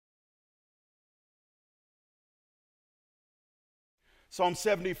Psalm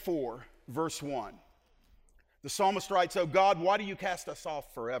 74, verse 1. The psalmist writes, "O God, why do you cast us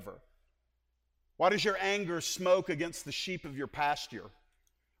off forever? Why does your anger smoke against the sheep of your pasture?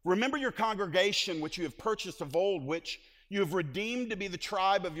 Remember your congregation, which you have purchased of old, which you have redeemed to be the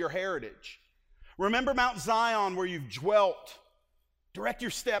tribe of your heritage. Remember Mount Zion, where you've dwelt. Direct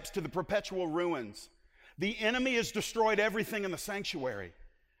your steps to the perpetual ruins. The enemy has destroyed everything in the sanctuary.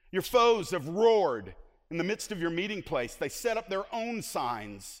 Your foes have roared in the midst of your meeting place. They set up their own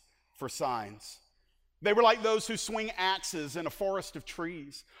signs for signs. They were like those who swing axes in a forest of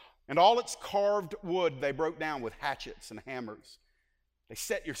trees, and all its carved wood they broke down with hatchets and hammers. They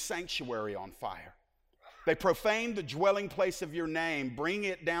set your sanctuary on fire. They profaned the dwelling place of your name, bringing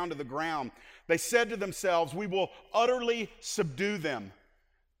it down to the ground. They said to themselves, we will utterly subdue them.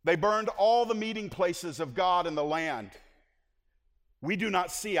 They burned all the meeting places of God in the land. We do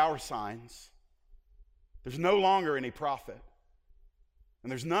not see our signs. There's no longer any prophet,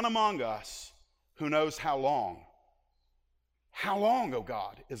 and there's none among us who knows how long. How long, O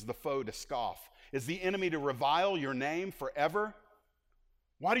God, is the foe to scoff? Is the enemy to revile your name forever?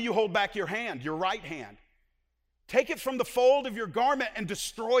 Why do you hold back your hand, your right hand? Take it from the fold of your garment and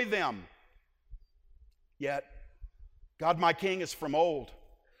destroy them. Yet, God my King is from old,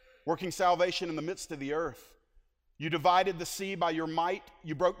 working salvation in the midst of the earth. You divided the sea by your might.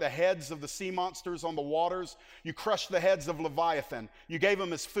 You broke the heads of the sea monsters on the waters. You crushed the heads of Leviathan. You gave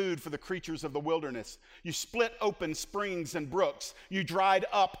them as food for the creatures of the wilderness. You split open springs and brooks. You dried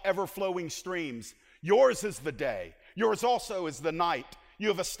up ever-flowing streams. Yours is the day. Yours also is the night. You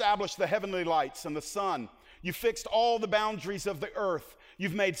have established the heavenly lights and the sun. You fixed all the boundaries of the earth.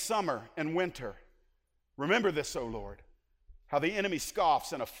 You've made summer and winter. Remember this, O Lord, how the enemy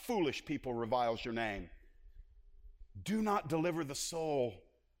scoffs and a foolish people reviles your name. Do not deliver the soul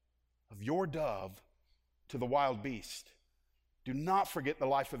of your dove to the wild beast. Do not forget the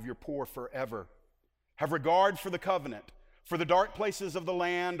life of your poor forever. Have regard for the covenant, for the dark places of the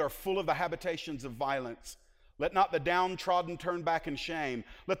land are full of the habitations of violence. Let not the downtrodden turn back in shame.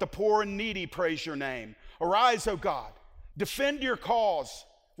 Let the poor and needy praise your name. Arise, O God, defend your cause.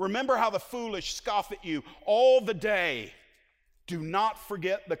 Remember how the foolish scoff at you all the day. Do not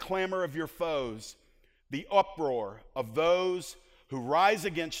forget the clamor of your foes, the uproar of those who rise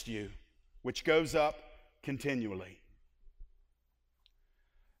against you, which goes up continually."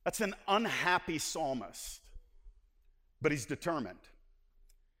 That's an unhappy psalmist, but he's determined.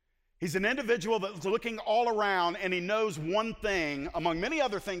 He's an individual that's looking all around, and he knows one thing, among many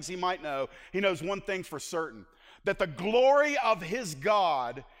other things he might know, he knows one thing for certain, that the glory of his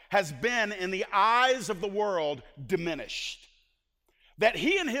God has been, in the eyes of the world, diminished. That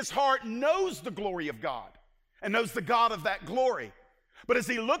he in his heart knows the glory of God and knows the God of that glory. But as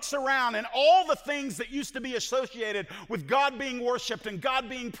he looks around and all the things that used to be associated with God being worshiped and God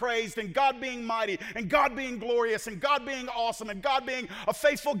being praised and God being mighty and God being glorious and God being awesome and God being a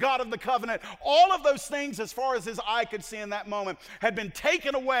faithful God of the covenant, all of those things, as far as his eye could see in that moment, had been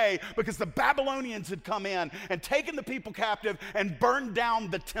taken away because the Babylonians had come in and taken the people captive and burned down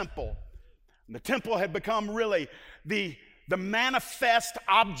the temple. And the temple had become really the manifest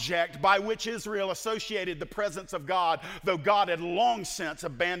object by which Israel associated the presence of God, though God had long since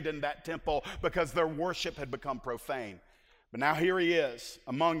abandoned that temple because their worship had become profane. But now here he is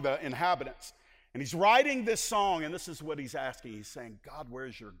among the inhabitants, and he's writing this song, and this is what he's asking. He's saying, God,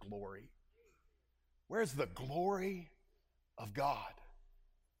 where's your glory? Where's the glory of God?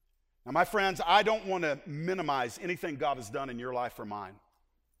 Now, my friends, I don't want to minimize anything God has done in your life or mine.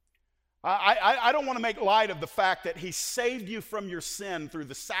 I don't want to make light of the fact that he saved you from your sin through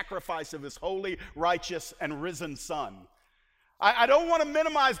the sacrifice of his holy, righteous, and risen Son. I don't want to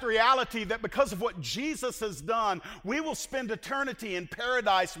minimize the reality that because of what Jesus has done, we will spend eternity in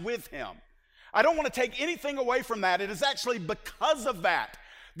paradise with him. I don't want to take anything away from that. It is actually because of that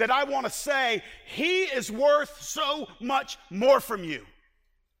that I want to say he is worth so much more from you.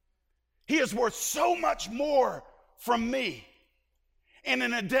 He is worth so much more from me. And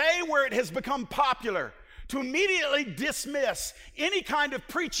in a day where it has become popular to immediately dismiss any kind of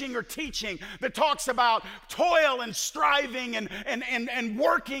preaching or teaching that talks about toil and striving and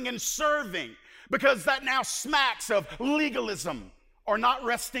working and serving, because that now smacks of legalism or not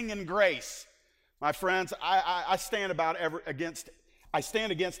resting in grace, my friends, I stand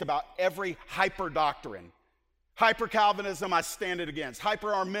against about every hyper doctrine. Hyper-Calvinism, I stand it against.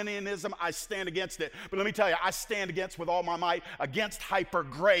 Hyper-Arminianism, I stand against it. But let me tell you, I stand against with all my might against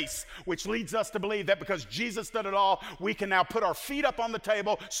hyper-grace, which leads us to believe that because Jesus did it all, we can now put our feet up on the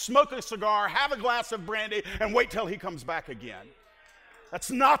table, smoke a cigar, have a glass of brandy, and wait till he comes back again.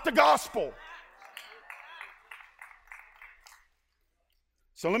 That's not the gospel.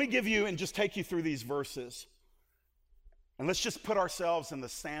 So let me give you and just take you through these verses. And let's just put ourselves in the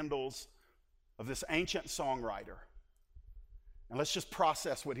sandals of this ancient songwriter. And let's just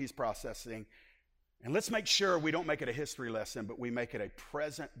process what he's processing. And let's make sure we don't make it a history lesson, but we make it a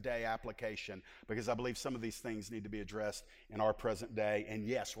present day application, because I believe some of these things need to be addressed in our present day. And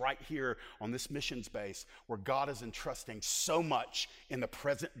yes, right here on this missions base where God is entrusting so much in the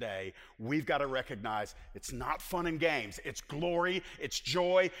present day, we've got to recognize it's not fun and games. It's glory, it's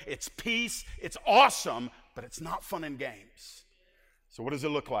joy, it's peace, it's awesome, but it's not fun and games. So what does it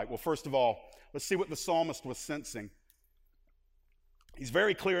look like? Well, first of all, let's see what the psalmist was sensing. He's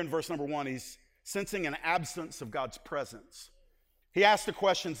very clear in verse number 1. He's sensing an absence of God's presence. He asks the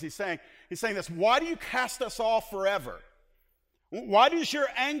questions. He's saying this: why do you cast us off forever? Why does your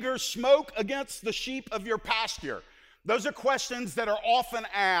anger smoke against the sheep of your pasture? Those are questions that are often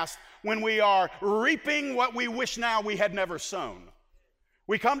asked when we are reaping what we wish now we had never sown.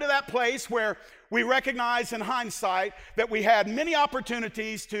 We come to that place where we recognize in hindsight that we had many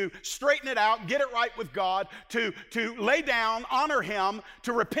opportunities to straighten it out, get it right with God, to lay down, honor Him,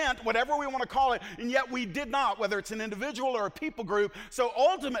 to repent, whatever we want to call it, and yet we did not, whether it's an individual or a people group. So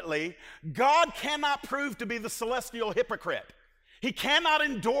ultimately, God cannot prove to be the celestial hypocrite. He cannot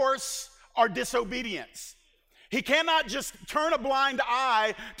endorse our disobedience. He cannot just turn a blind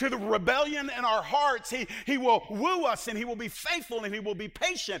eye to the rebellion in our hearts. He will woo us, and He will be faithful, and He will be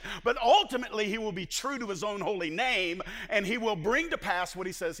patient. But ultimately, He will be true to His own holy name, and He will bring to pass what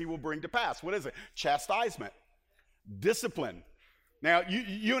He says He will bring to pass. What is it? Chastisement, discipline. Now,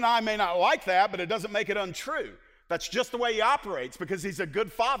 you and I may not like that, but it doesn't make it untrue. That's just the way He operates, because He's a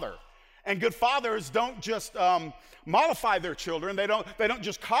good Father. And good fathers don't just mollify their children. They don't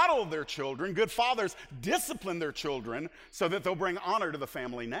just coddle their children. Good fathers discipline their children so that they'll bring honor to the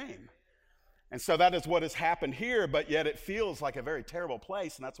family name. And so that is what has happened here, but yet it feels like a very terrible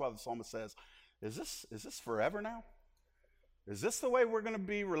place. And that's why the psalmist says, is this forever now? Is this the way we're going to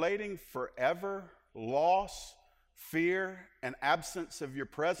be relating forever? Loss, fear, and absence of your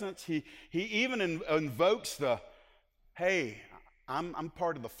presence. He even invokes the, hey, I'm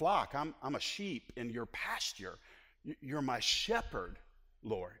part of the flock. I'm a sheep in your pasture. You're my shepherd,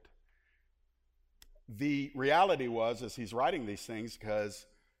 Lord. The reality was, as he's writing these things, because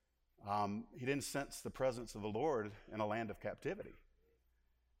he didn't sense the presence of the Lord in a land of captivity.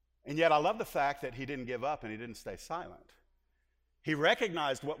 And yet I love the fact that he didn't give up and he didn't stay silent. He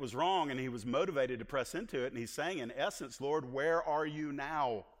recognized what was wrong and he was motivated to press into it. And he's saying, in essence, Lord, where are you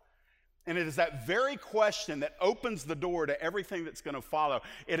now? And it is that very question that opens the door to everything that's going to follow.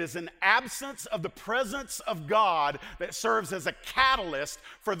 It is an absence of the presence of God that serves as a catalyst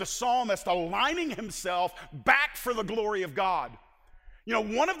for the psalmist aligning himself back for the glory of God. You know,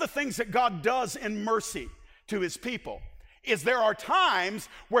 one of the things that God does in mercy to His people is there are times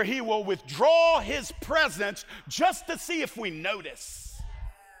where He will withdraw His presence just to see if we notice,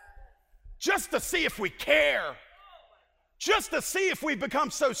 just to see if we care, just to see if we become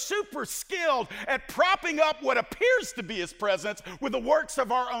so super skilled at propping up what appears to be His presence with the works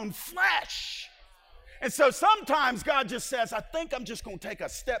of our own flesh. And so sometimes God just says, I think I'm just going to take a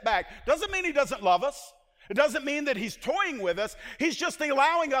step back. Doesn't mean He doesn't love us. It doesn't mean that He's toying with us. He's just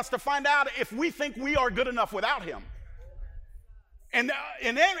allowing us to find out if we think we are good enough without Him. And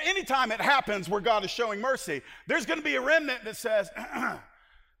any time it happens where God is showing mercy, there's going to be a remnant that says,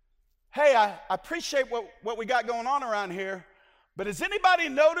 hey, I appreciate what we got going on around here, but has anybody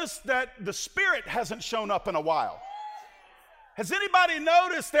noticed that the Spirit hasn't shown up in a while? Has anybody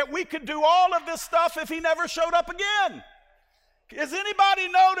noticed that we could do all of this stuff if He never showed up again? Has anybody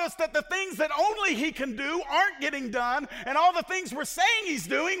noticed that the things that only He can do aren't getting done, and all the things we're saying He's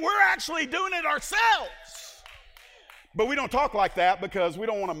doing, we're actually doing it ourselves? But we don't talk like that because we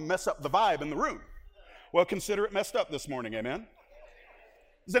don't want to mess up the vibe in the room. Well, consider it messed up this morning, amen?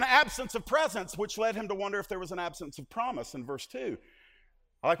 There's an absence of presence, which led him to wonder if there was an absence of promise in verse 2.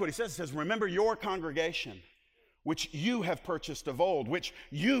 I like what he says. He says, remember your congregation, which you have purchased of old, which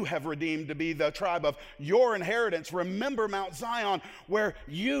you have redeemed to be the tribe of your inheritance. Remember Mount Zion, where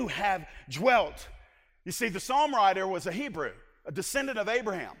you have dwelt. You see, the psalm writer was a Hebrew, a descendant of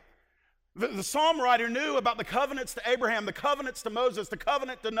Abraham. The psalm writer knew about the covenants to Abraham, the covenants to Moses, the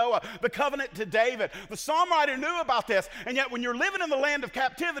covenant to Noah, the covenant to David. The psalm writer knew about this, and yet when you're living in the land of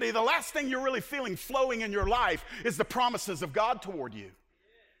captivity, the last thing you're really feeling flowing in your life is the promises of God toward you.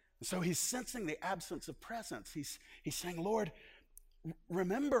 So he's sensing the absence of presence. He's saying, Lord,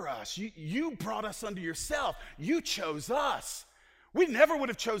 remember us. You brought us unto yourself. You chose us. We never would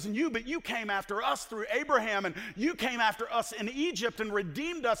have chosen you, but you came after us through Abraham, and you came after us in Egypt and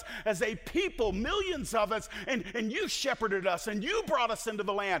redeemed us as a people, millions of us, and you shepherded us, and you brought us into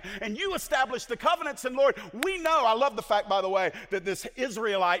the land, and you established the covenants. And Lord, we know, I love the fact, by the way, that this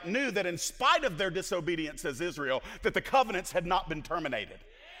Israelite knew that in spite of their disobedience as Israel, that the covenants had not been terminated.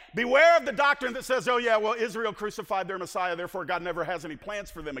 Beware of the doctrine that says, oh yeah, well, Israel crucified their Messiah, therefore God never has any plans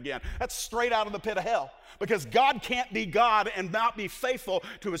for them again. That's straight out of the pit of hell. Because God can't be God and not be faithful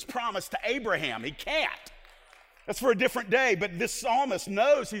to his promise to Abraham. He can't. That's for a different day. But this psalmist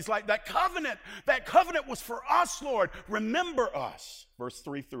knows, he's like, that covenant was for us, Lord. Remember us. Verse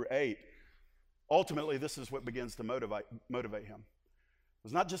 3 through 8. Ultimately, this is what begins to motivate him. It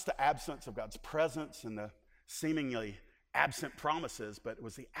was not just the absence of God's presence and the seemingly absent promises, but it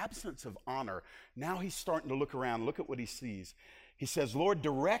was the absence of honor. Now he's starting to look around. Look at what he sees. He says, Lord,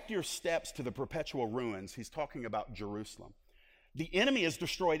 direct your steps to the perpetual ruins. He's talking about Jerusalem. The enemy has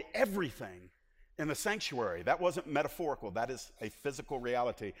destroyed everything in the sanctuary. That wasn't metaphorical. That is a physical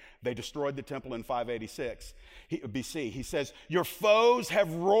reality. They destroyed the temple in 586 BC. He says, your foes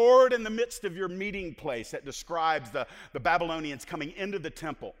have roared in the midst of your meeting place. That describes the Babylonians coming into the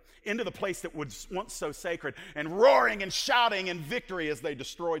temple, into the place that was once so sacred, and roaring and shouting in victory as they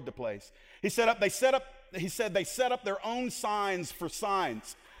destroyed the place. He said they set up their own signs for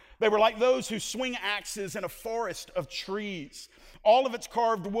signs. They were like those who swing axes in a forest of trees. All of its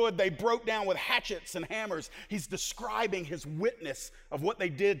carved wood they broke down with hatchets and hammers. He's describing his witness of what they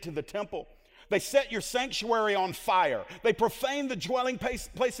did to the temple. They set your sanctuary on fire. They profaned the dwelling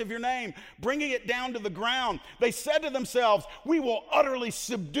place of your name, bringing it down to the ground. They said to themselves, we will utterly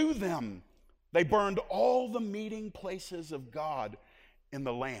subdue them. They burned all the meeting places of God in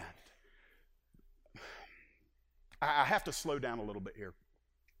the land. I have to slow down a little bit here.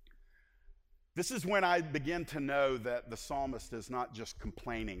 This is when I begin to know that the psalmist is not just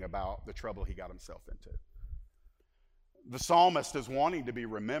complaining about the trouble he got himself into. The psalmist is wanting to be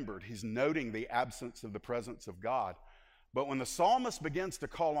remembered. He's noting the absence of the presence of God. But when the psalmist begins to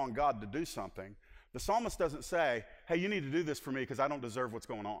call on God to do something, the psalmist doesn't say, hey, you need to do this for me because I don't deserve what's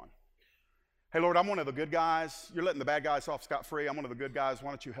going on. Hey, Lord, I'm one of the good guys. You're letting the bad guys off scot-free. I'm one of the good guys. Why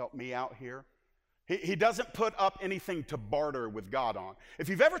don't you help me out here? He doesn't put up anything to barter with God on. If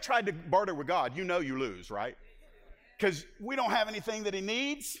you've ever tried to barter with God, you know you lose, right? Because we don't have anything that he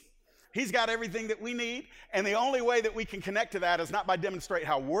needs. He's got everything that we need. And the only way that we can connect to that is not by demonstrating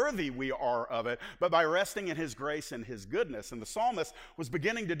how worthy we are of it, but by resting in his grace and his goodness. And the psalmist was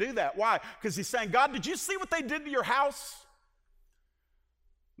beginning to do that. Why? Because he's saying, God, did you see what they did to your house?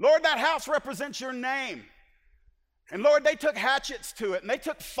 Lord, that house represents your name. And Lord, they took hatchets to it, and they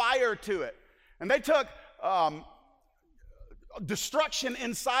took fire to it. And they took destruction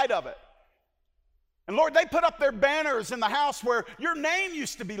inside of it. And Lord, they put up their banners in the house where your name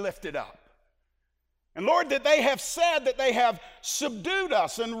used to be lifted up. And Lord, that they have said that they have subdued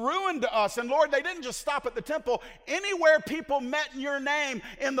us and ruined us. And Lord, they didn't just stop at the temple. Anywhere people met in your name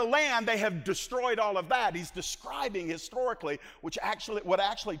in the land, they have destroyed all of that. He's describing historically what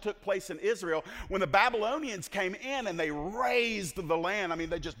actually took place in Israel when the Babylonians came in and they razed the land. I mean,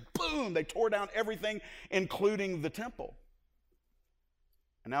 they just, boom, they tore down everything, including the temple.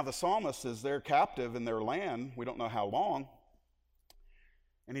 And now the psalmist is there captive in their land. We don't know how long.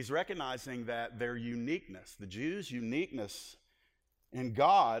 And he's recognizing that their uniqueness, the Jews' uniqueness in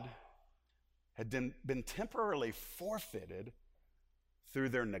God, had been temporarily forfeited through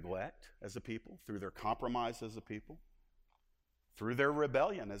their neglect as a people, through their compromise as a people, through their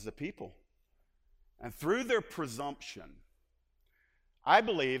rebellion as a people, and through their presumption. I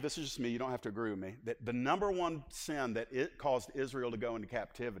believe, this is just me, you don't have to agree with me, that the number one sin that it caused Israel to go into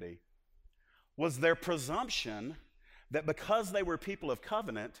captivity was their presumption that because they were people of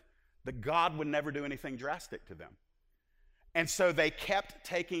covenant, that God would never do anything drastic to them. And so they kept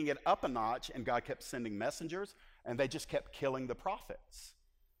taking it up a notch, and God kept sending messengers, and they just kept killing the prophets.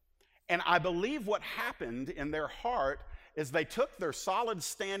 And I believe what happened in their heart is they took their solid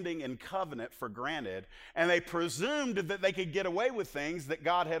standing in covenant for granted, and they presumed that they could get away with things that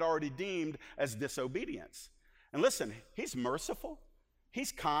God had already deemed as disobedience. And listen, he's merciful,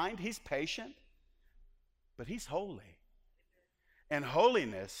 he's kind, he's patient, but he's holy. And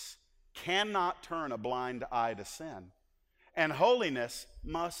holiness cannot turn a blind eye to sin. And holiness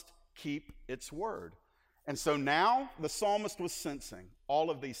must keep its word. And so now the psalmist was sensing all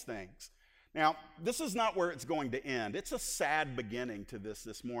of these things. Now, this is not where it's going to end. It's a sad beginning to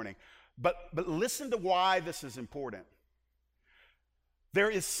this morning. But listen to why this is important. There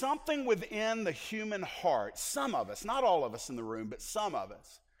is something within the human heart, some of us, not all of us in the room, but some of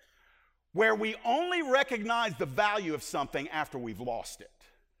us, where we only recognize the value of something after we've lost it.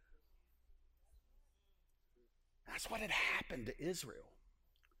 That's what had happened to Israel.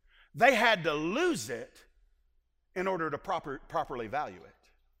 They had to lose it in order to properly value it.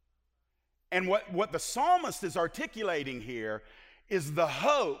 And what the psalmist is articulating here is the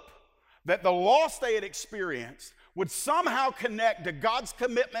hope that the loss they had experienced would somehow connect to God's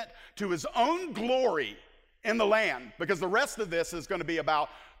commitment to his own glory in the land. Because the rest of this is going to be about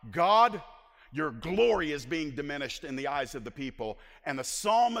God, your glory is being diminished in the eyes of the people. And the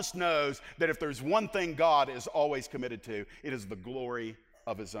psalmist knows that if there's one thing God is always committed to, it is the glory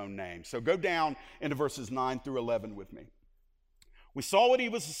of his own name. So go down into verses 9 through 11 with me. We saw what he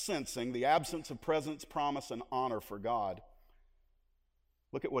was sensing, the absence of presence, promise, and honor for God.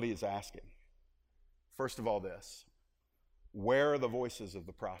 Look at what he is asking. First of all, this: where are the voices of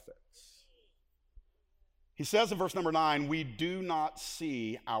the prophets? He says in verse number 9, we do not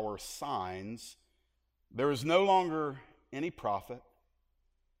see our signs. There is no longer any prophet,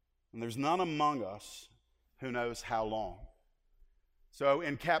 and there's none among us who knows how long. So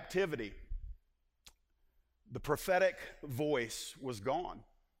in captivity, the prophetic voice was gone.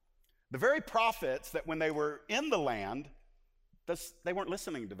 The very prophets that when they were in the land, they weren't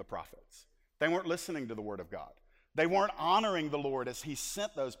listening to the prophets. They weren't listening to the word of God. They weren't honoring the Lord as he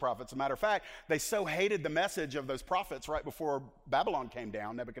sent those prophets. As a matter of fact, they so hated the message of those prophets right before Babylon came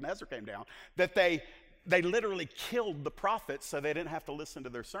down, Nebuchadnezzar came down, that they literally killed the prophets so they didn't have to listen to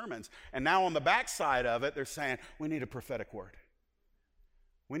their sermons. And now on the backside of it, they're saying, we need a prophetic word.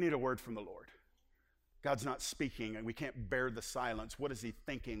 We need a word from the Lord. God's not speaking and we can't bear the silence. What is he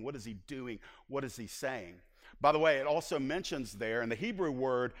thinking? What is he doing? What is he saying? By the way, it also mentions there in the Hebrew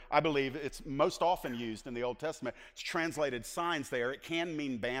word, I believe it's most often used in the Old Testament. It's translated signs there. It can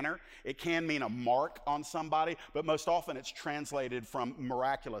mean banner. It can mean a mark on somebody, but most often it's translated from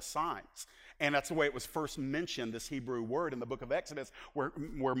miraculous signs. And that's the way it was first mentioned, this Hebrew word in the book of Exodus, where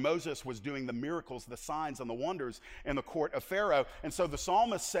Moses was doing the miracles, the signs, and the wonders in the court of Pharaoh. And so the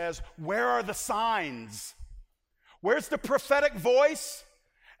psalmist says, where are the signs? Where's the prophetic voice?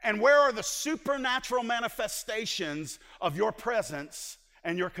 And where are the supernatural manifestations of your presence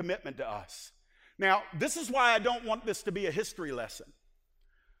and your commitment to us? Now, this is why I don't want this to be a history lesson,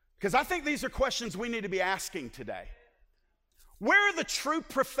 because I think these are questions we need to be asking today. Where are the true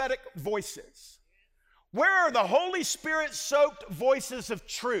prophetic voices? Where are the Holy Spirit-soaked voices of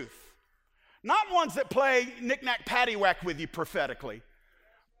truth? Not ones that play knick-knack paddywhack with you prophetically,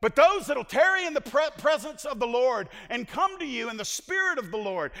 but those that will tarry in the presence of the Lord and come to you in the Spirit of the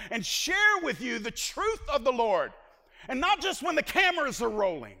Lord and share with you the truth of the Lord. And not just when the cameras are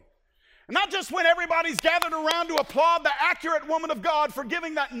rolling. And not just when everybody's gathered around to applaud the accurate woman of God for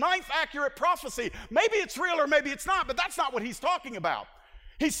giving that 9th accurate prophecy. Maybe it's real or maybe it's not, but that's not what he's talking about.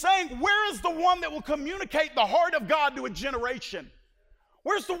 He's saying, where is the one that will communicate the heart of God to a generation?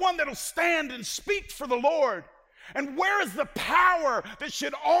 Where's the one that will stand and speak for the Lord? And where is the power that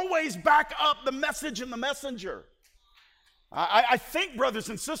should always back up the message and the messenger? I think, brothers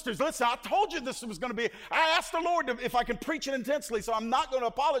and sisters, listen, I told you this was going to be, I asked the Lord if I can preach it intensely, so I'm not going to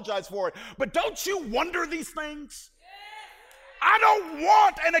apologize for it. But don't you wonder these things? I don't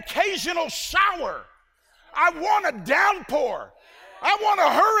want an occasional shower. I want a downpour. I want a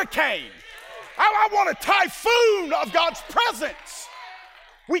hurricane. I want a typhoon of God's presence.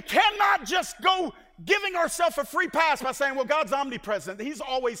 We cannot just go giving ourselves a free pass by saying, well, God's omnipresent. He's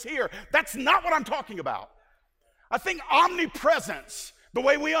always here. That's not what I'm talking about. I think omnipresence, the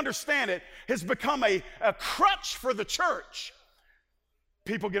way we understand it, has become a crutch for the church.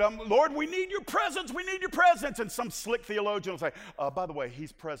 People get up, Lord, we need your presence, we need your presence. And some slick theologian will say, by the way,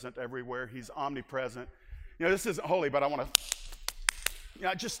 he's present everywhere, he's omnipresent. You know, this isn't holy, but I want to,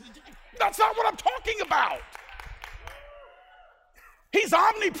 that's not what I'm talking about. He's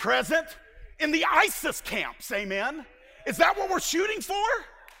omnipresent in the ISIS camps, amen? Is that what we're shooting for?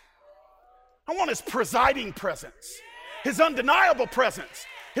 I want his presiding presence, his undeniable presence,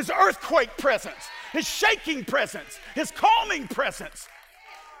 his earthquake presence, his shaking presence, his calming presence,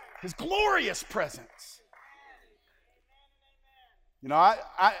 his glorious presence. You know,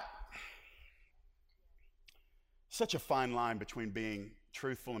 I such a fine line between being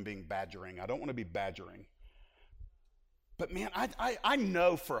truthful and being badgering. I don't want to be badgering. But man, I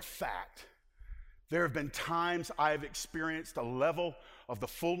know for a fact there have been times I have experienced a level of the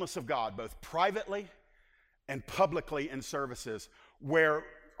fullness of God, both privately and publicly in services, where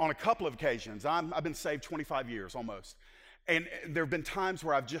on a couple of occasions, I've been saved 25 years almost, and there have been times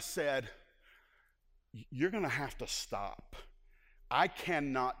where I've just said, you're going to have to stop. I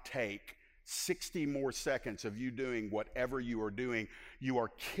cannot take 60 more seconds of you doing whatever you are doing, you are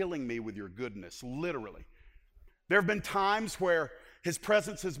killing me with your goodness, literally. There have been times where his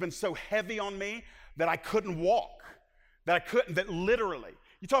presence has been so heavy on me that I couldn't walk, that literally.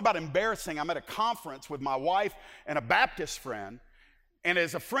 You talk about embarrassing. I'm at a conference with my wife and a Baptist friend, and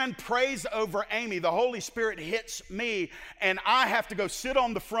as a friend prays over Amy, the Holy Spirit hits me, and I have to go sit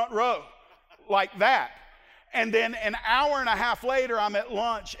on the front row like that. And then an hour and a half later, I'm at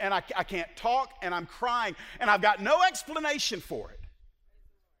lunch, and I can't talk, and I'm crying, and I've got no explanation for it,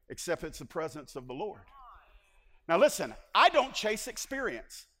 except it's the presence of the Lord. Now listen, I don't chase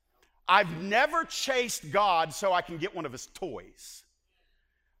experience. I've never chased God so I can get one of his toys.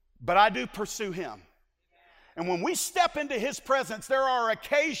 But I do pursue him. And when we step into his presence, there are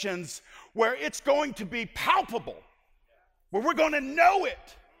occasions where it's going to be palpable, where we're going to know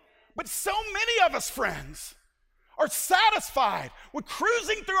it. But so many of us, friends, are satisfied with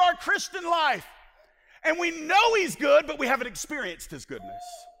cruising through our Christian life. And we know he's good, but we haven't experienced his goodness.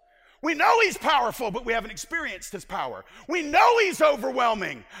 We know he's powerful, but we haven't experienced his power. We know he's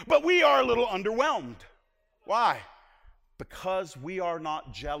overwhelming, but we are a little underwhelmed. Why? Because we are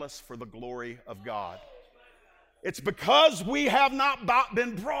not jealous for the glory of God. It's because we have not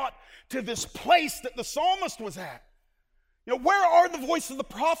been brought to this place that the psalmist was at. You know, where are the voice of the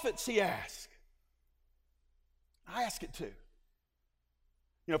prophets, he asked. I ask it too.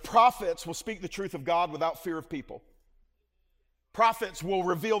 You know, prophets will speak the truth of God without fear of people. Prophets will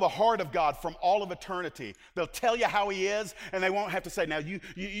reveal the heart of God from all of eternity. They'll tell you how he is, and they won't have to say, now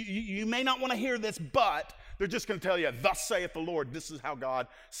you may not want to hear this, but they're just going to tell you, thus saith the Lord. This is how God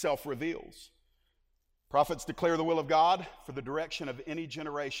self-reveals. Prophets declare the will of God for the direction of any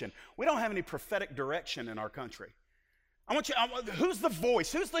generation. We don't have any prophetic direction in our country. Who's the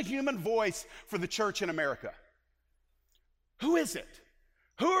voice? Who's the human voice for the church in America? Who is it?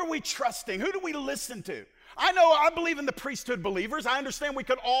 Who are we trusting? Who do we listen to? I believe in the priesthood believers. I understand we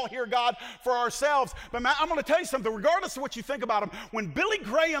could all hear God for ourselves. But I'm going to tell you something, regardless of what you think about him, when Billy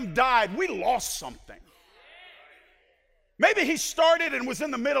Graham died, we lost something. Maybe he started and was in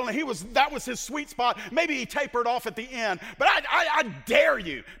the middle and that was his sweet spot. Maybe he tapered off at the end. But I dare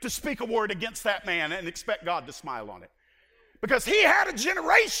you to speak a word against that man and expect God to smile on it. Because he had a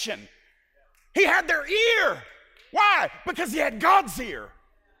generation. He had their ear. Why? Because he had God's ear.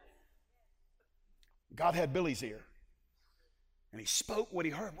 God had Billy's ear. And he spoke what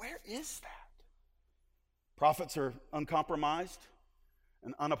he heard. Where is that? Prophets are uncompromised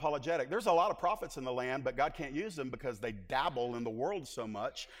and unapologetic. There's a lot of prophets in the land, but God can't use them because they dabble in the world so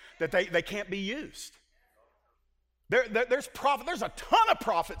much that they can't be used. There's a ton of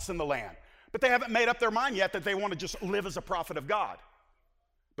prophets in the land, but they haven't made up their mind yet that they want to just live as a prophet of God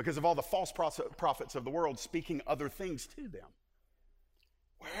because of all the false prophets of the world speaking other things to them.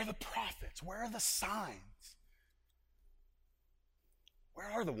 Where are the prophets? Where are the signs? Where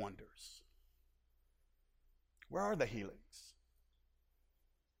are the wonders? Where are the healings?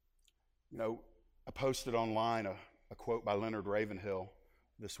 You know, I posted online a quote by Leonard Ravenhill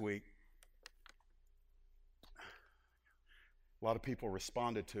this week. A lot of people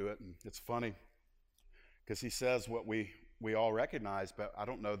responded to it, and it's funny because he says what we all recognize, but I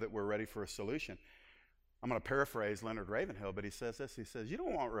don't know that we're ready for a solution. I'm going to paraphrase Leonard Ravenhill, but he says this. He says, you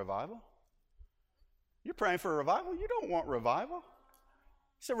don't want revival. You're praying for a revival. You don't want revival.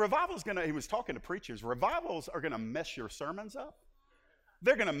 He said, he was talking to preachers, revivals are going to mess your sermons up.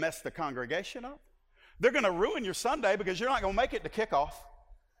 They're going to mess the congregation up. They're going to ruin your Sunday because you're not going to make it to kickoff.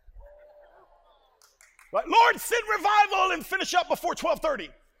 Like, Lord, send revival and finish up before 12:30.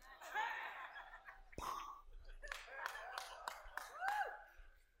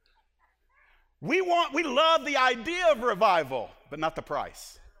 We love the idea of revival, but not the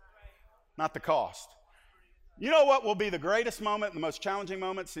price, not the cost. You know what will be the greatest moment, the most challenging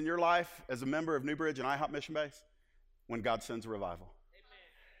moments in your life as a member of New Bridge and IHOP Mission Base? When God sends a revival.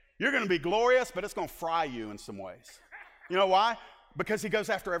 You're going to be glorious, but it's going to fry you in some ways. You know why? Because he goes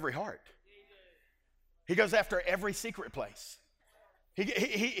after every heart. He goes after every secret place.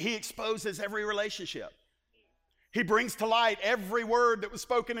 He exposes every relationship. He brings to light every word that was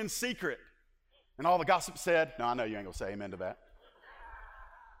spoken in secret. And all the gossip said, no, I know you ain't going to say amen to that.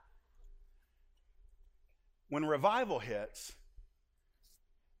 When revival hits,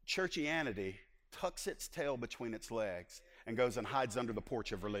 churchianity tucks its tail between its legs and goes and hides under the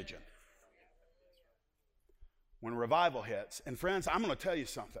porch of religion. When revival hits, and friends, I'm going to tell you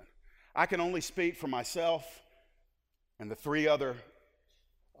something. I can only speak for myself and the three other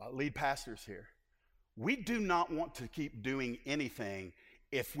lead pastors here. We do not want to keep doing anything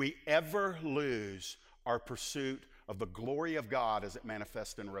if we ever lose our pursuit of the glory of God as it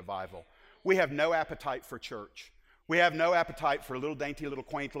manifests in revival. We have no appetite for church. We have no appetite for little dainty, little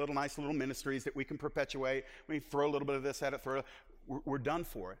quaint, little nice little ministries that we can perpetuate. We throw a little bit of this at it, we're done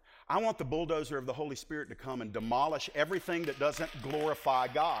for it. I want the bulldozer of the Holy Spirit to come and demolish everything that doesn't glorify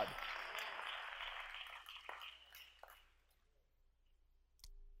God.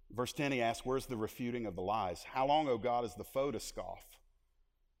 Verse 10, he asks, where's the refuting of the lies? How long, O God, is the foe to scoff?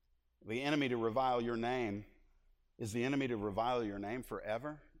 The enemy to revile your name. Is the enemy to revile your name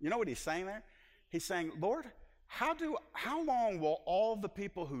forever? You know what he's saying there? He's saying, Lord, how long will all the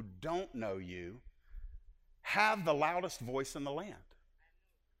people who don't know you have the loudest voice in the land?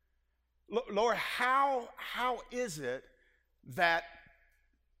 Lord, how is it that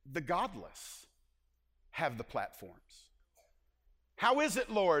the godless have the platforms? How is it,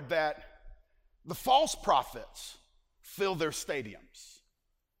 Lord, that the false prophets fill their stadiums?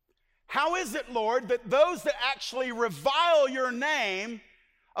 How is it, Lord, that those that actually revile your name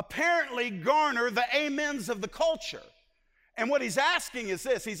apparently garner the amens of the culture? And what he's asking is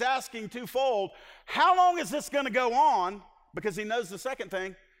this. He's asking twofold. How long is this going to go on? Because he knows the second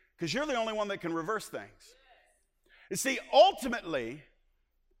thing, because you're the only one that can reverse things. You see, ultimately,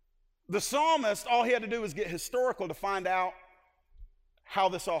 the psalmist, all he had to do was get historical to find out how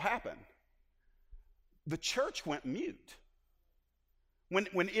this all happened. The church went mute.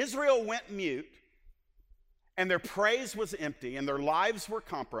 When Israel went mute and their praise was empty and their lives were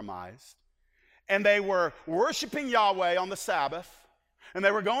compromised and they were worshiping Yahweh on the Sabbath and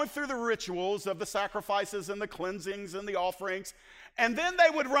they were going through the rituals of the sacrifices and the cleansings and the offerings, and then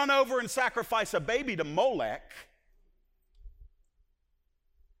they would run over and sacrifice a baby to Molech,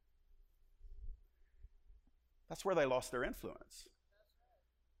 that's where they lost their influence.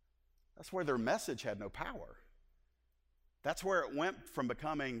 That's where their message had no power. That's where it went from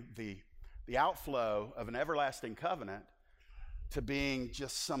becoming the outflow of an everlasting covenant to being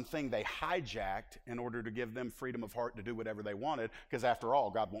just something they hijacked in order to give them freedom of heart to do whatever they wanted, because after all,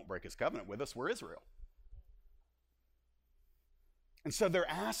 God won't break his covenant with us. We're Israel. And so they're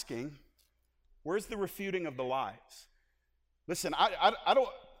asking, where's the refuting of the lies? Listen, I don't...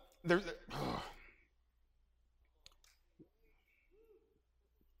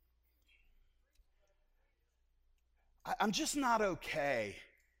 I'm just not okay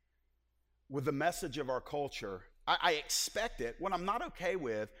with the message of our culture. I expect it. What I'm not okay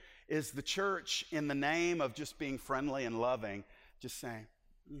with is the church, in the name of just being friendly and loving, just saying,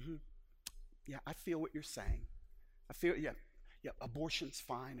 yeah, I feel what you're saying. I feel, yeah, abortion's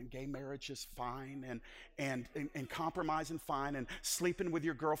fine, and gay marriage is fine, and compromising fine, and sleeping with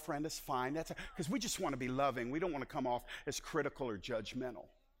your girlfriend is fine. That's because we just want to be loving. We don't want to come off as critical or judgmental.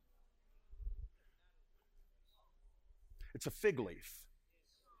 It's a fig leaf.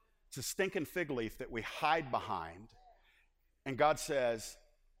 It's a stinking fig leaf that we hide behind. And God says,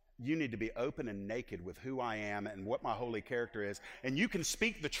 you need to be open and naked with who I am and what my holy character is. And you can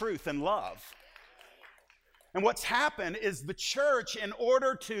speak the truth in love. And what's happened is the church, in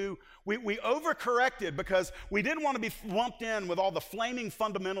order to, we overcorrected because we didn't want to be lumped in with all the flaming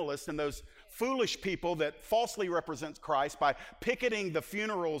fundamentalists and those foolish people that falsely represents Christ by picketing the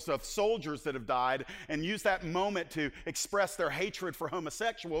funerals of soldiers that have died and use that moment to express their hatred for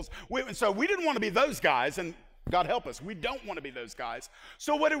homosexuals. So we didn't want to be those guys, and God help us, we don't want to be those guys.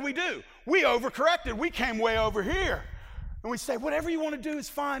 So what did? We overcorrected. We came way over here. And we say, whatever you want to do is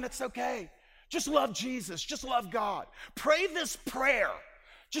fine, it's okay. Just love Jesus. Just love God. Pray this prayer.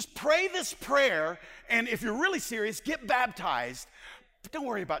 Just pray this prayer, and if you're really serious, get baptized. But don't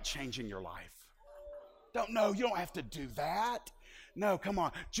worry about changing your life. You don't have to do that. No, come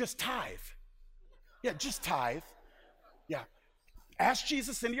on. Just tithe. Yeah, just tithe. Yeah. Ask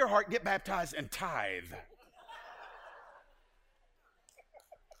Jesus into your heart, get baptized, and tithe.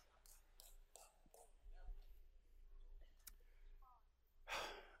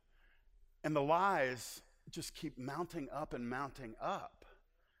 And the lies just keep mounting up and mounting up.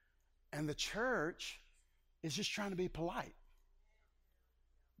 And the church is just trying to be polite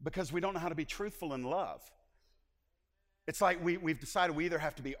because we don't know how to be truthful in love. It's like we've decided we either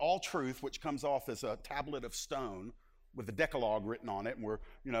have to be all truth, which comes off as a tablet of stone with the Decalogue written on it, and we're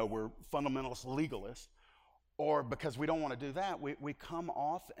fundamentalist legalists, or because we don't want to do that, we come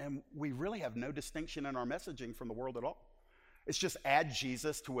off and we really have no distinction in our messaging from the world at all. It's just add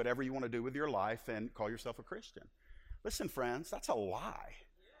Jesus to whatever you want to do with your life and call yourself a Christian. Listen, friends, that's a lie.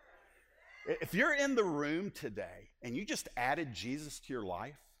 If you're in the room today and you just added Jesus to your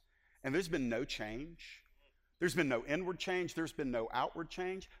life and there's been no change, there's been no inward change, there's been no outward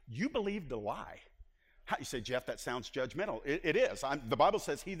change, you believed a lie. You say, Jeff, that sounds judgmental. It is. The Bible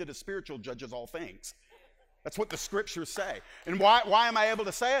says he that is spiritual judges all things. That's what the scriptures say. And why am I able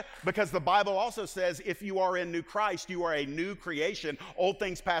to say it? Because the Bible also says, if you are in new Christ, you are a new creation. Old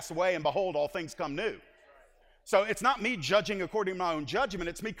things pass away, and behold, all things come new. So it's not me judging according to my own judgment.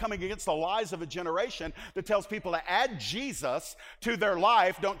 It's me coming against the lies of a generation that tells people to add Jesus to their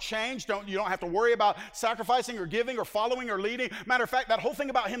life. Don't change. You don't have to worry about sacrificing or giving or following or leading. Matter of fact, that whole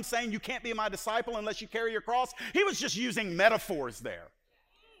thing about him saying you can't be my disciple unless you carry your cross, he was just using metaphors there.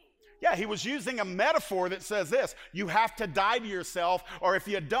 Yeah, he was using a metaphor that says this: you have to die to yourself, or if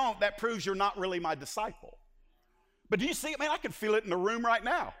you don't, that proves you're not really my disciple. But do you see it? Man, I can feel it in the room right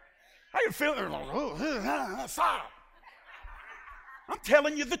now. I can feel it. Like, oh, stop. I'm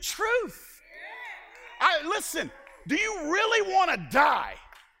telling you the truth. Listen, do you really want to die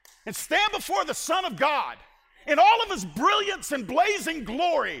and stand before the Son of God in all of his brilliance and blazing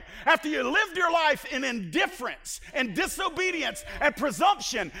glory after you lived your life in indifference and disobedience and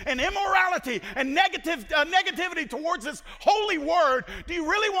presumption and immorality and negativity towards his holy word? Do you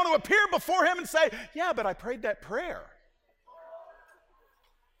really want to appear before him and say, yeah, but I prayed that prayer?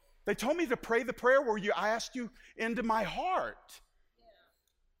 They told me to pray the prayer where I asked you into my heart.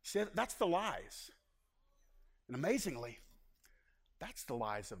 See, that's the lies. And amazingly, that's the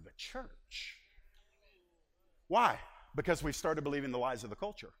lies of the church. Why? Because we've started believing the lies of the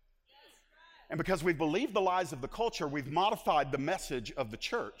culture. And because we've believed the lies of the culture, we've modified the message of the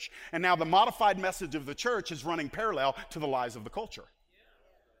church. And now the modified message of the church is running parallel to the lies of the culture.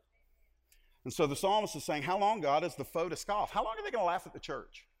 And so the psalmist is saying, how long, God, is the foe to scoff? How long are they going to laugh at the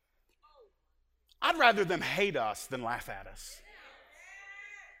church? I'd rather them hate us than laugh at us.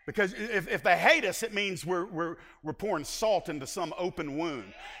 Because if they hate us, it means we're pouring salt into some open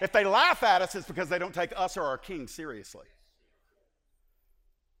wound. If they laugh at us, it's because they don't take us or our king seriously.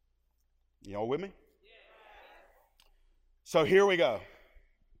 You all with me? So here we go.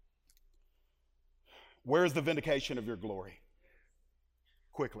 Where's the vindication of your glory?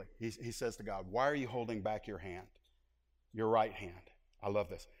 Quickly, he says to God, why are you holding back your hand, your right hand? I love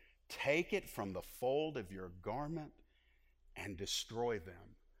this. Take it from the fold of your garment and destroy them.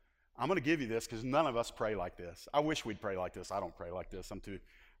 I'm going to give you this because none of us pray like this. I wish we'd pray like this. I don't pray like this. I'm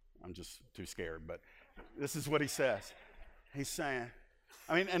just too scared. But this is what he says. He's saying,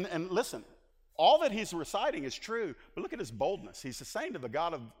 and listen, all that he's reciting is true, but look at his boldness. He's saying to the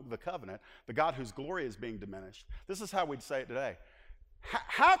God of the covenant, the God whose glory is being diminished. This is how we'd say it today.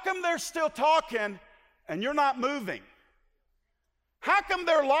 How come they're still talking and you're not moving? How come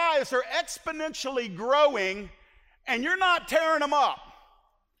their lies are exponentially growing and you're not tearing them up?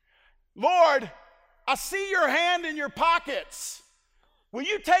 Lord, I see your hand in your pockets. Will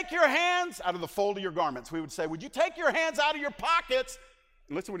you take your hands out of the fold of your garments? We would say, would you take your hands out of your pockets,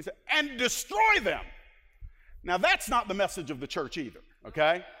 and listen to what he said, and destroy them? Now, that's not the message of the church either,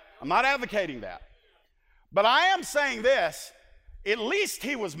 okay? I'm not advocating that. But I am saying this, at least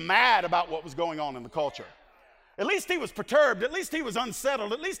he was mad about what was going on in the culture. At least he was perturbed. At least he was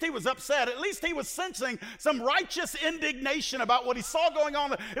unsettled. At least he was upset. At least he was sensing some righteous indignation about what he saw going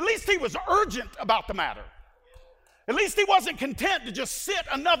on. At least he was urgent about the matter. At least he wasn't content to just sit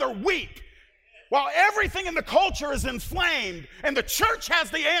another week while everything in the culture is inflamed and the church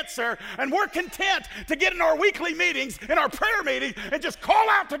has the answer and we're content to get in our weekly meetings, in our prayer meetings, and just call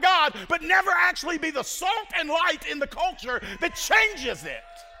out to God, but never actually be the salt and light in the culture that changes it.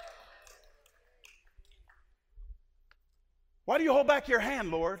 Why do you hold back your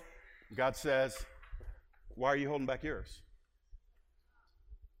hand, Lord? God says, why are you holding back yours?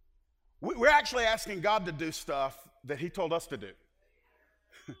 We're actually asking God to do stuff that he told us to do.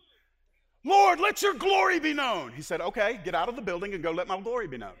 Lord, let your glory be known. He said, okay, get out of the building and go let my glory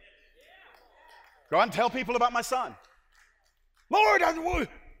be known. Go out and tell people about my son. Lord,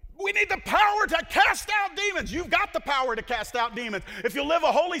 we need the power to cast out demons. You've got the power to cast out demons. If you live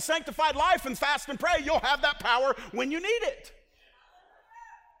a holy, sanctified life and fast and pray, you'll have that power when you need it.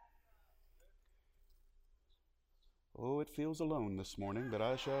 Oh, it feels alone this morning, but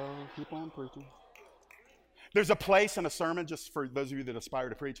I shall keep on preaching. There's a place in a sermon, just for those of you that aspire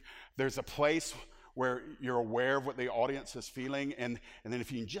to preach, there's a place where you're aware of what the audience is feeling, and then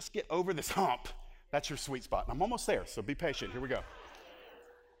if you can just get over this hump, that's your sweet spot. And I'm almost there, so be patient. Here we go.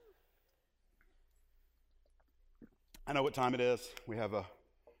 I know what time it is. We have a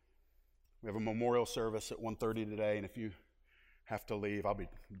memorial service at 1:30 today, and if you have to leave, I'll be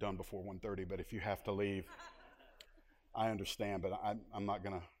done before 1:30, but if you have to leave, I understand, but I'm not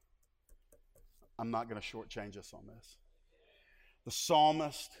gonna shortchange us on this. The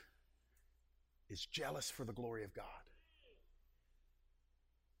psalmist is jealous for the glory of God.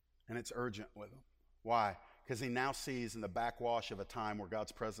 And it's urgent with him. Why? Because he now sees in the backwash of a time where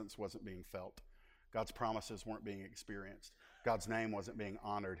God's presence wasn't being felt. God's promises weren't being experienced. God's name wasn't being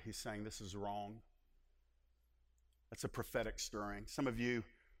honored. He's saying this is wrong. That's a prophetic stirring. Some of you,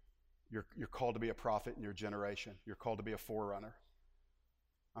 you're called to be a prophet in your generation. You're called to be a forerunner.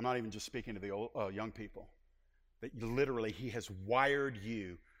 I'm not even just speaking to the old, young people. That literally he has wired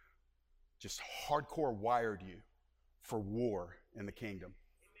you, just hardcore wired you for war in the kingdom.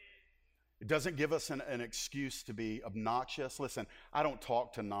 It doesn't give us an excuse to be obnoxious. Listen, I don't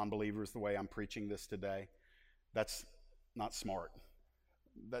talk to non-believers the way I'm preaching this today. That's not smart.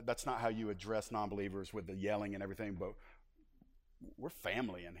 That's not how you address non-believers with the yelling and everything, but we're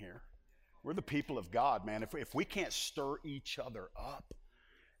family in here. We're the people of God, man. If we can't stir each other up,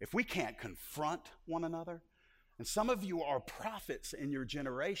 if we can't confront one another, and some of you are prophets in your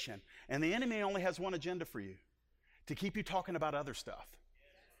generation, and the enemy only has one agenda for you, to keep you talking about other stuff.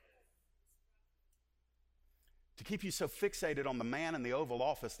 To keep you so fixated on the man in the Oval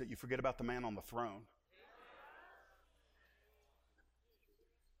Office that you forget about the man on the throne.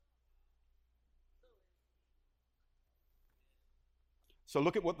 So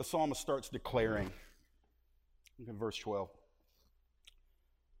look at what the psalmist starts declaring. Look at verse 12.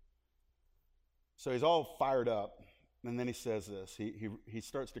 So he's all fired up, and then he says this. He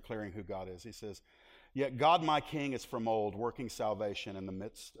starts declaring who God is. He says, "Yet God my King is from old, working salvation in the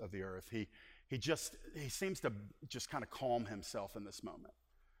midst of the earth." He seems to just kind of calm himself in this moment.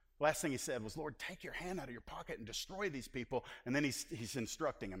 Last thing he said was, "Lord, take your hand out of your pocket and destroy these people." And then he's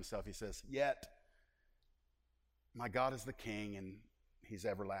instructing himself. He says, "Yet my God is the King, and he's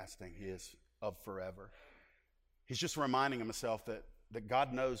everlasting. He is of forever." He's just reminding himself that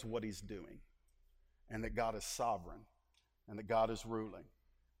God knows what he's doing, and that God is sovereign, and that God is ruling,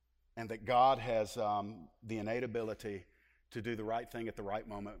 and that God has the innate ability to do the right thing at the right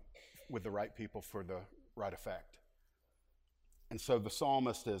moment with the right people for the right effect. And so the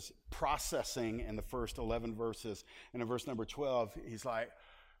psalmist is processing in the first 11 verses, and in verse number 12, he's like,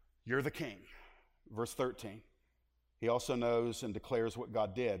 "You're the King." Verse 13. He also knows and declares what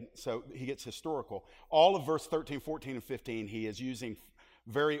God did. So he gets historical. All of verse 13, 14, and 15, he is using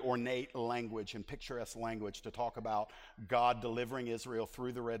very ornate language and picturesque language to talk about God delivering Israel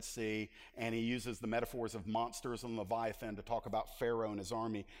through the Red Sea, and he uses the metaphors of monsters and Leviathan to talk about Pharaoh and his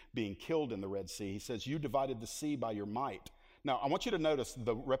army being killed in the Red Sea. He says, "You divided the sea by your might." Now, I want you to notice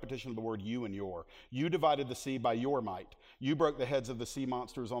the repetition of the word "you" and "your." You divided the sea by your might. You broke the heads of the sea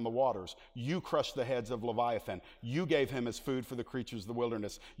monsters on the waters. You crushed the heads of Leviathan. You gave him as food for the creatures of the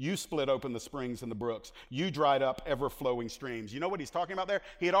wilderness. You split open the springs and the brooks. You dried up ever-flowing streams. You know what he's talking about there?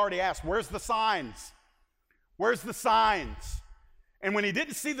 He had already asked, where's the signs? Where's the signs? And when he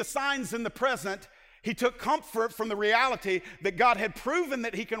didn't see the signs in the present, he took comfort from the reality that God had proven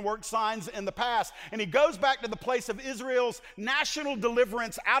that he can work signs in the past. And he goes back to the place of Israel's national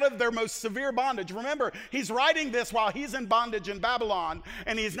deliverance out of their most severe bondage. Remember, he's writing this while he's in bondage in Babylon,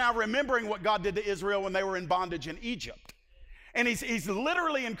 and he's now remembering what God did to Israel when they were in bondage in Egypt. And he's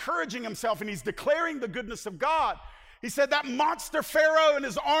literally encouraging himself, and he's declaring the goodness of God. He said, that monster Pharaoh and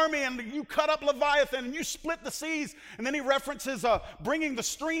his army, and you cut up Leviathan, and you split the seas. And then he references bringing the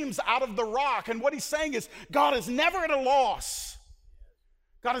streams out of the rock. And what he's saying is, God is never at a loss.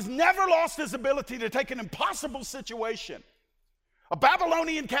 God has never lost his ability to take an impossible situation, a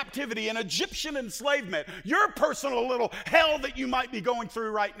Babylonian captivity, an Egyptian enslavement, your personal little hell that you might be going through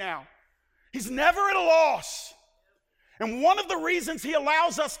right now. He's never at a loss. And one of the reasons he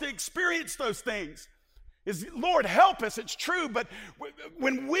allows us to experience those things is, Lord, help us. It's true, but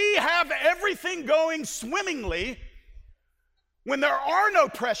when we have everything going swimmingly, when there are no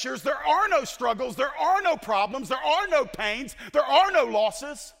pressures, there are no struggles, there are no problems, there are no pains, there are no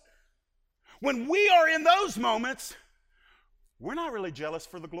losses, when we are in those moments, we're not really jealous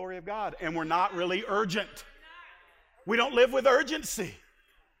for the glory of God, and we're not really urgent. We don't live with urgency.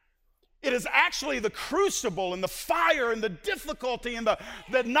 It is actually the crucible and the fire and the difficulty and the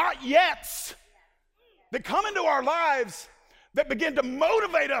not yets that come into our lives that begin to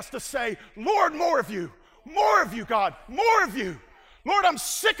motivate us to say, Lord, more of you, God, more of you. Lord, I'm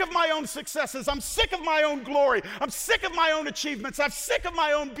sick of my own successes. I'm sick of my own glory. I'm sick of my own achievements. I'm sick of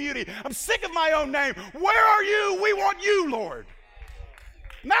my own beauty. I'm sick of my own name. Where are you? We want you, Lord.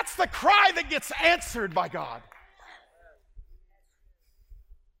 And that's the cry that gets answered by God.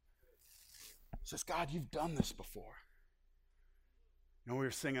 It says, God, you've done this before. You know, we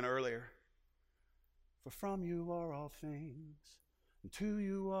were singing earlier, for from you are all things, and to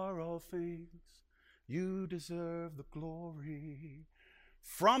you are all things. You deserve the glory.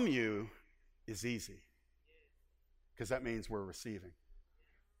 From you is easy, because that means we're receiving.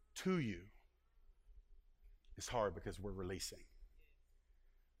 To you is hard because we're releasing.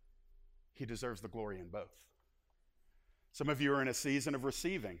 he deserves the glory in both. Some of you are in a season of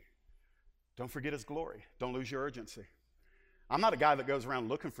receiving. Don't forget his glory. Don't lose your urgency. I'm not a guy that goes around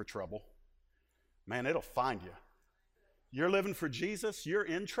looking for trouble. Man, it'll find you. You're living for Jesus, you're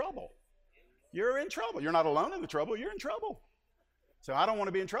in trouble. You're in trouble. You're not alone in the trouble, you're in trouble. So I don't want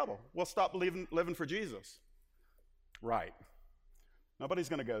to be in trouble. Well, stop living for Jesus. Right. Nobody's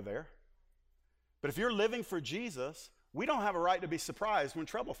going to go there. But if you're living for Jesus, we don't have a right to be surprised when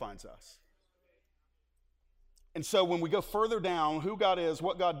trouble finds us. And so when we go further down, who God is,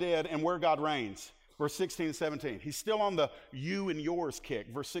 what God did, and where God reigns, verse 16 and 17. He's still on the you and yours kick.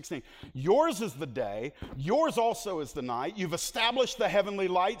 Verse 16, yours is the day, yours also is the night. You've established the heavenly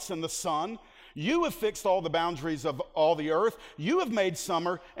lights and the sun. You have fixed all the boundaries of all the earth. You have made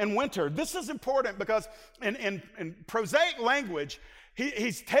summer and winter. This is important because in prosaic language,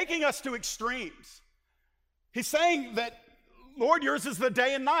 he's taking us to extremes. He's saying that, Lord, yours is the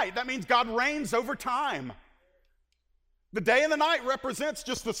day and night. That means God reigns over time. The day and the night represents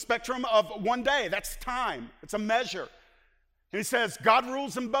just the spectrum of one day. That's time. It's a measure. And he says, God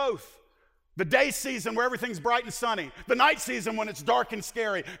rules them both. The day season where everything's bright and sunny. The night season when it's dark and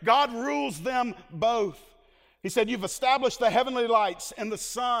scary. God rules them both. He said, you've established the heavenly lights and the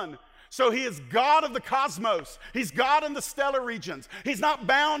sun. So he is God of the cosmos. He's God in the stellar regions. He's not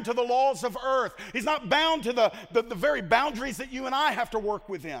bound to the laws of earth. He's not bound to the very boundaries that you and I have to work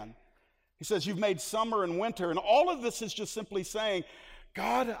within. He says, you've made summer and winter. And all of this is just simply saying,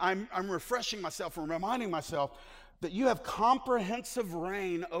 God, I'm refreshing myself and reminding myself that you have comprehensive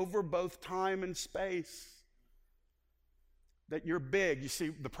reign over both time and space. That you're big. You see,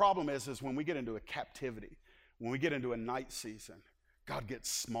 the problem is when we get into a captivity, when we get into a night season, God gets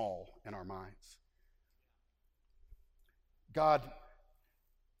small in our minds. God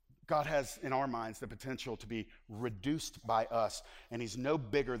has in our minds the potential to be reduced by us, and he's no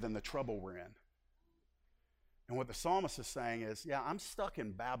bigger than the trouble we're in. And what the psalmist is saying is, yeah, I'm stuck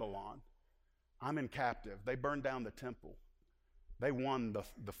in Babylon. I'm in captive. They burned down the temple. They won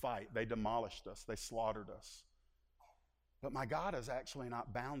the fight. They demolished us. They slaughtered us. But my God is actually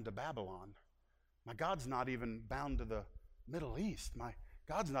not bound to Babylon. My God's not even bound to the Middle East. My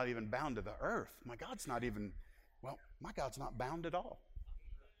God's not even bound to the earth. My God's not bound at all.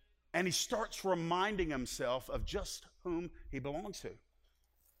 And he starts reminding himself of just whom he belongs to.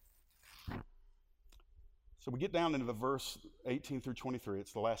 So we get down into the verse 18 through 23.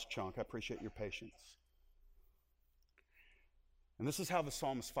 It's the last chunk. I appreciate your patience. And this is how the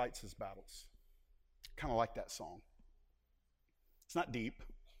psalmist fights his battles. Kind of like that song. It's not deep.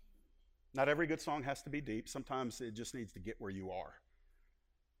 Not every good song has to be deep. Sometimes it just needs to get where you are.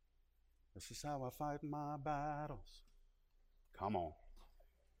 This is how I fight my battles. Come on.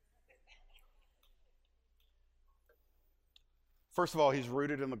 First of all, he's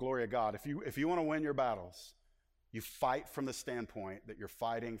rooted in the glory of God. If you want to win your battles, you fight from the standpoint that you're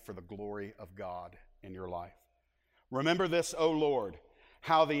fighting for the glory of God in your life. Remember this, O Lord,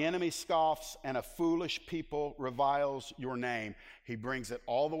 how the enemy scoffs and a foolish people reviles your name. He brings it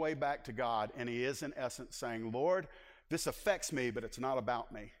all the way back to God, and he is in essence saying, Lord, this affects me, but it's not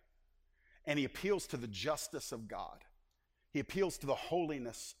about me. And he appeals to the justice of God. He appeals to the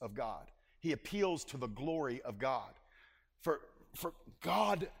holiness of God. He appeals to the glory of God. For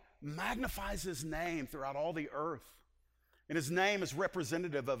God magnifies his name throughout all the earth. And his name is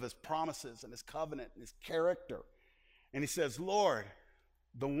representative of his promises and his covenant and his character. And he says, Lord,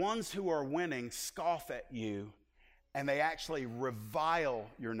 the ones who are winning scoff at you, and they actually revile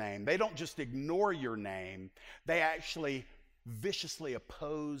your name. They don't just ignore your name. They actually viciously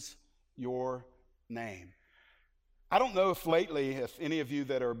oppose your name. I don't know if lately, if any of you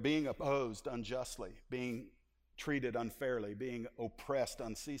that are being opposed unjustly, being treated unfairly, being oppressed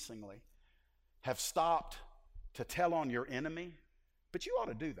unceasingly, have stopped to tell on your enemy, but you ought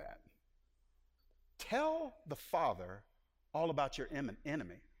to do that. Tell the Father all about your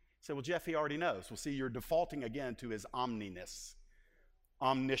enemy. Say, well, Jeff, he already knows. Well, see, you're defaulting again to his omniscience.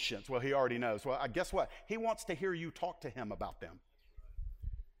 Well, he already knows. Well, guess what? He wants to hear you talk to him about them.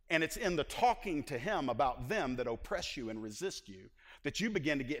 And it's in the talking to him about them that oppress you and resist you that you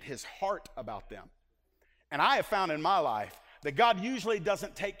begin to get his heart about them. And I have found in my life that God usually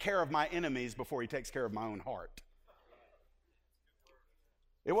doesn't take care of my enemies before he takes care of my own heart.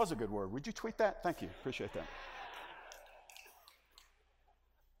 It was a good word. Would you tweet that? Thank you. Appreciate that.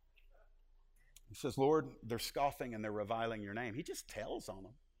 He says, Lord, they're scoffing and they're reviling your name. He just tells on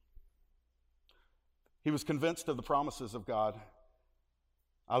them. He was convinced of the promises of God.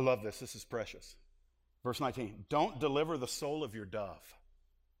 I love this. This is precious. Verse 19, don't deliver the soul of your dove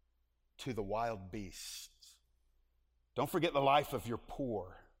to the wild beasts. Don't forget the life of your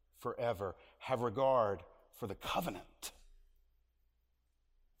poor. forever. Have regard for the covenant.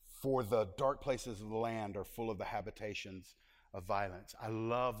 For the dark places of the land are full of the habitations of violence. I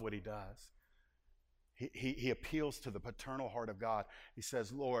love what he does. He appeals to the paternal heart of God. He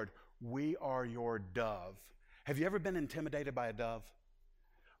says, Lord, we are your dove. Have you ever been intimidated by a dove?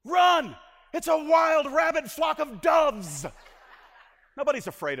 Run! It's a wild, rabid flock of doves. Nobody's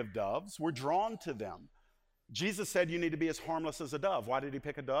afraid of doves. We're drawn to them. Jesus said you need to be as harmless as a dove. Why did he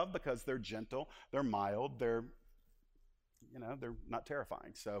pick a dove? Because they're gentle, they're mild, they're not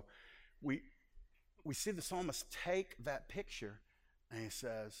terrifying. So we see the psalmist take that picture and he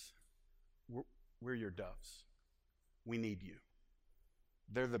says, we're your doves. We need you.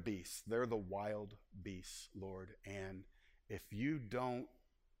 They're the beasts. They're the wild beasts, Lord. And if you don't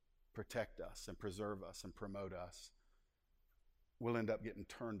protect us and preserve us and promote us, we'll end up getting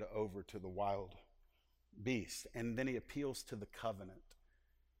turned over to the wild beast. And then he appeals to the covenant.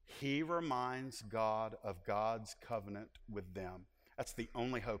 He reminds God of God's covenant with them. That's the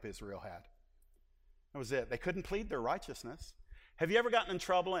only hope Israel had. That was it. They couldn't plead their righteousness. Have you ever gotten in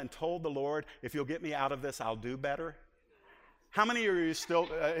trouble and told the Lord, if you'll get me out of this, I'll do better? How many of you still,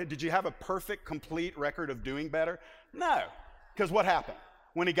 did you have a perfect, complete record of doing better? No. Because what happened?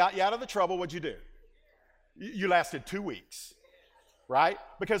 When he got you out of the trouble, what'd you do? You lasted 2 weeks. Right?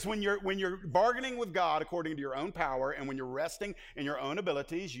 Because when you're bargaining with God according to your own power and when you're resting in your own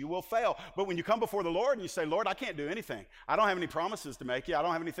abilities, you will fail. But when you come before the Lord and you say, Lord, I can't do anything. I don't have any promises to make you. I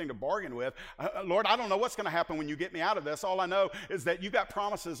don't have anything to bargain with. Lord, I don't know what's going to happen when you get me out of this. All I know is that you got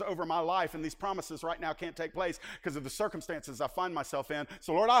promises over my life, and these promises right now can't take place because of the circumstances I find myself in.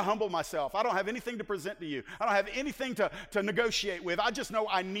 So Lord, I humble myself. I don't have anything to present to you. I don't have anything to negotiate with. I just know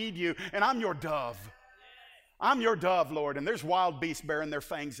I need you, and I'm your dove. I'm your dove, Lord, and there's wild beasts bearing their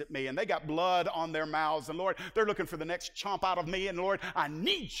fangs at me, and they got blood on their mouths, and Lord, they're looking for the next chomp out of me, and Lord, I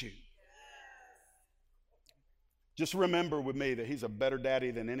need you. Just remember with me that he's a better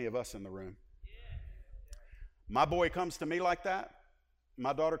daddy than any of us in the room. My boy comes to me like that.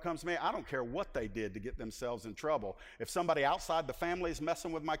 My daughter comes to me. I don't care what they did to get themselves in trouble. If somebody outside the family is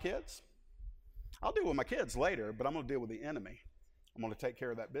messing with my kids, I'll deal with my kids later, but I'm going to deal with the enemy. I'm going to take care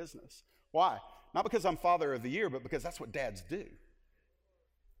of that business. Why? Not because I'm father of the year, but because that's what dads do.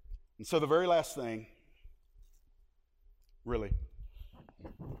 And so the very last thing, really,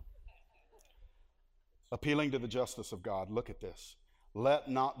 appealing to the justice of God. Look at this. Let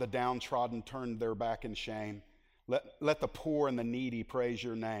not the downtrodden turn their back in shame. Let the poor and the needy praise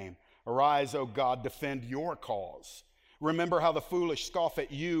your name. Arise, O God, defend your cause. Remember how the foolish scoff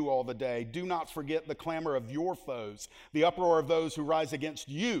at you all the day. Do not forget the clamor of your foes, the uproar of those who rise against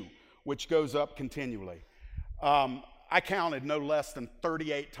you, which goes up continually. I counted no less than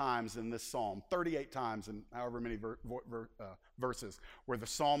 38 times in this psalm, 38 times in however many verses, where the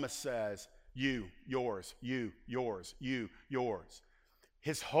psalmist says, you, yours, you, yours, you, yours.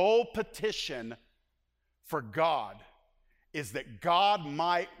 His whole petition for God is that God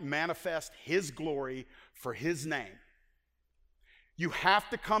might manifest his glory for his name. You have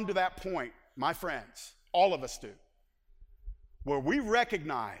to come to that point, my friends, all of us do, where we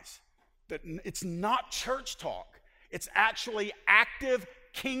recognize that it's not church talk. It's actually active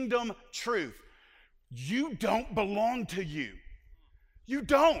kingdom truth. You don't belong to you. You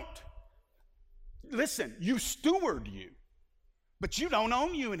don't. Listen, you steward you, but you don't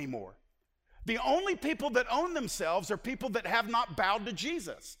own you anymore. The only people that own themselves are people that have not bowed to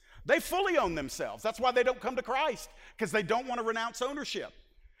Jesus. They fully own themselves. That's why they don't come to Christ, because they don't want to renounce ownership.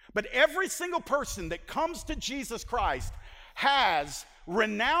 But every single person that comes to Jesus Christ has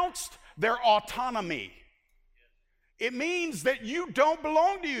renounced their autonomy. It means that you don't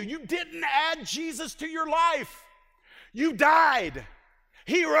belong to you. You didn't add Jesus to your life. You died.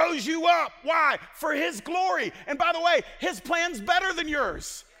 He rose you up. Why? For his glory. And by the way, his plan's better than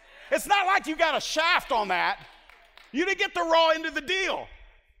yours. It's not like you got a shaft on that. You didn't get the raw end of the deal,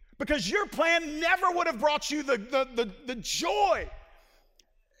 because your plan never would have brought you the joy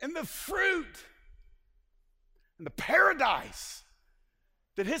and the fruit and the paradise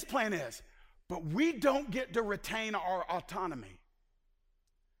that his plan is. But we don't get to retain our autonomy.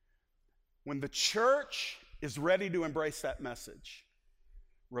 When the church is ready to embrace that message,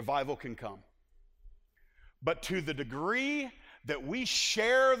 revival can come. But to the degree that we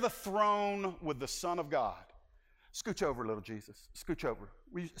share the throne with the Son of God, scooch over, little Jesus. Scooch over.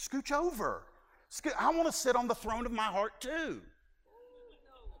 Scooch over. I want to sit on the throne of my heart too.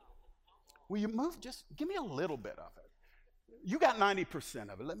 Will you move? Just give me a little bit of it. You got 90%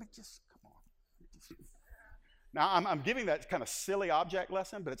 of it. Let me just, come on. Now, I'm giving that kind of silly object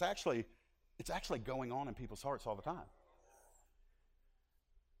lesson, but it's actually going on in people's hearts all the time.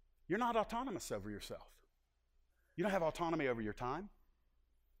 You're not autonomous over yourself. You don't have autonomy over your time,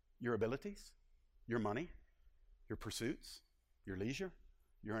 your abilities, your money, your pursuits, your leisure,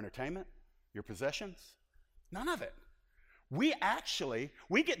 your entertainment, your possessions. None of it. We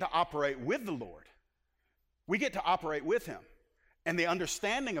get to operate with the Lord. We get to operate with him. And the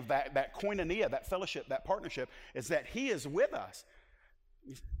understanding of that koinonia, that fellowship, that partnership, is that he is with us.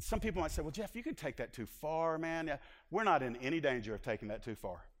 Some people might say, well, Jeff, you can take that too far, man. Yeah, we're not in any danger of taking that too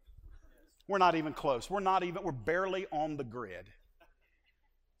far. We're not even close. We're barely on the grid.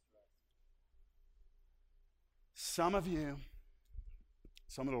 Some of you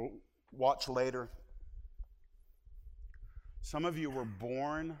will watch later. Some of you were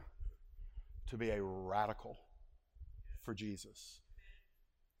born to be a radical for Jesus.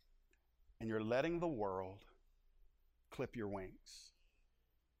 And you're letting the world clip your wings.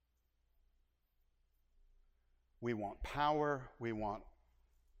 We want power, we want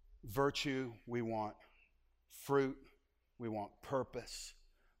virtue, we want fruit, we want purpose,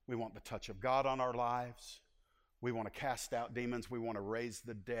 we want the touch of God on our lives. We want to cast out demons. We want to raise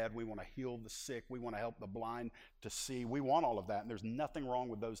the dead. We want to heal the sick. We want to help the blind to see. We want all of that, and there's nothing wrong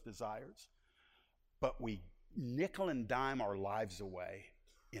with those desires. But we nickel and dime our lives away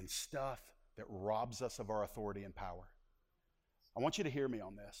in stuff that robs us of our authority and power. I want you to hear me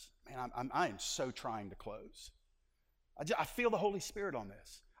on this. Man, I am so trying to close. I feel the Holy Spirit on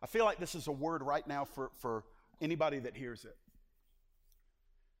this. I feel like this is a word right now for anybody that hears it.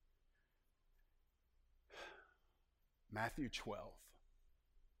 Matthew 12.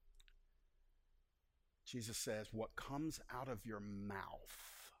 Jesus says, what comes out of your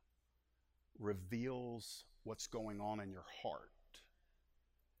mouth reveals what's going on in your heart.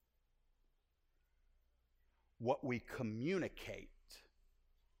 What we communicate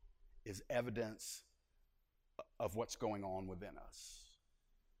is evidence of what's going on within us.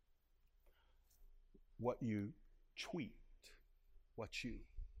 What you tweet, what you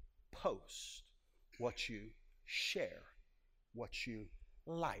post, what you share, what you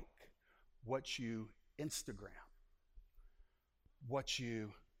like, what you Instagram, what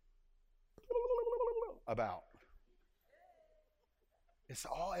you about. It's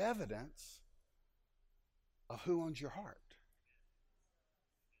all evidence of who owns your heart.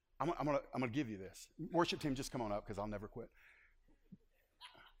 I'm gonna give you this. Worship team, just come on up because I'll never quit.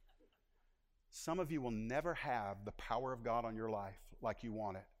 Some of you will never have the power of God on your life like you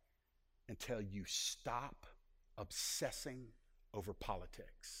want it until you stop obsessing over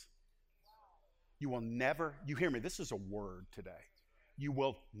politics. You will never, you hear me, this is a word today. You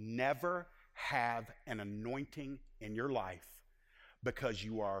will never have an anointing in your life because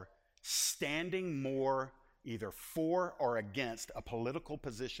you are standing more either for or against a political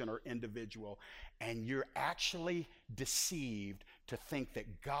position or individual, and you're actually deceived to think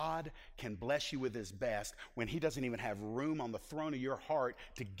that God can bless you with his best when he doesn't even have room on the throne of your heart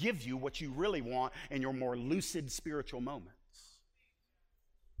to give you what you really want in your more lucid spiritual moments.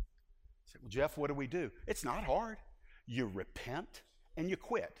 You say, well, Jeff, what do we do? It's not hard. You repent and you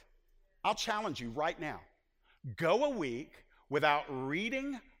quit. I'll challenge you right now. Go a week without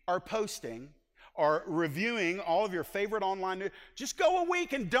reading or posting or reviewing all of your favorite online news. Just go a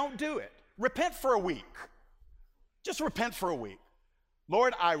week and don't do it. Repent for a week. Just repent for a week.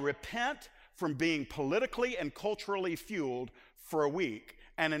 Lord, I repent from being politically and culturally fueled for a week.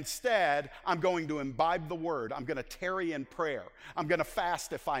 And instead, I'm going to imbibe the word. I'm going to tarry in prayer. I'm going to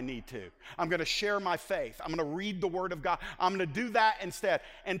fast if I need to. I'm going to share my faith. I'm going to read the word of God. I'm going to do that instead.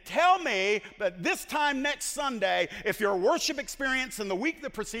 And tell me that this time next Sunday, if your worship experience in the week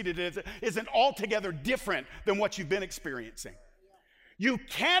that preceded it isn't altogether different than what you've been experiencing. You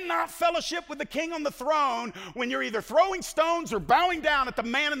cannot fellowship with the king on the throne when you're either throwing stones or bowing down at the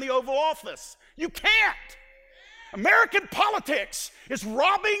man in the Oval Office. You can't. American politics is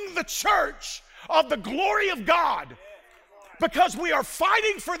robbing the church of the glory of God because we are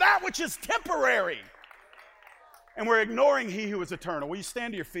fighting for that which is temporary and we're ignoring he who is eternal. Will you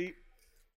stand to your feet?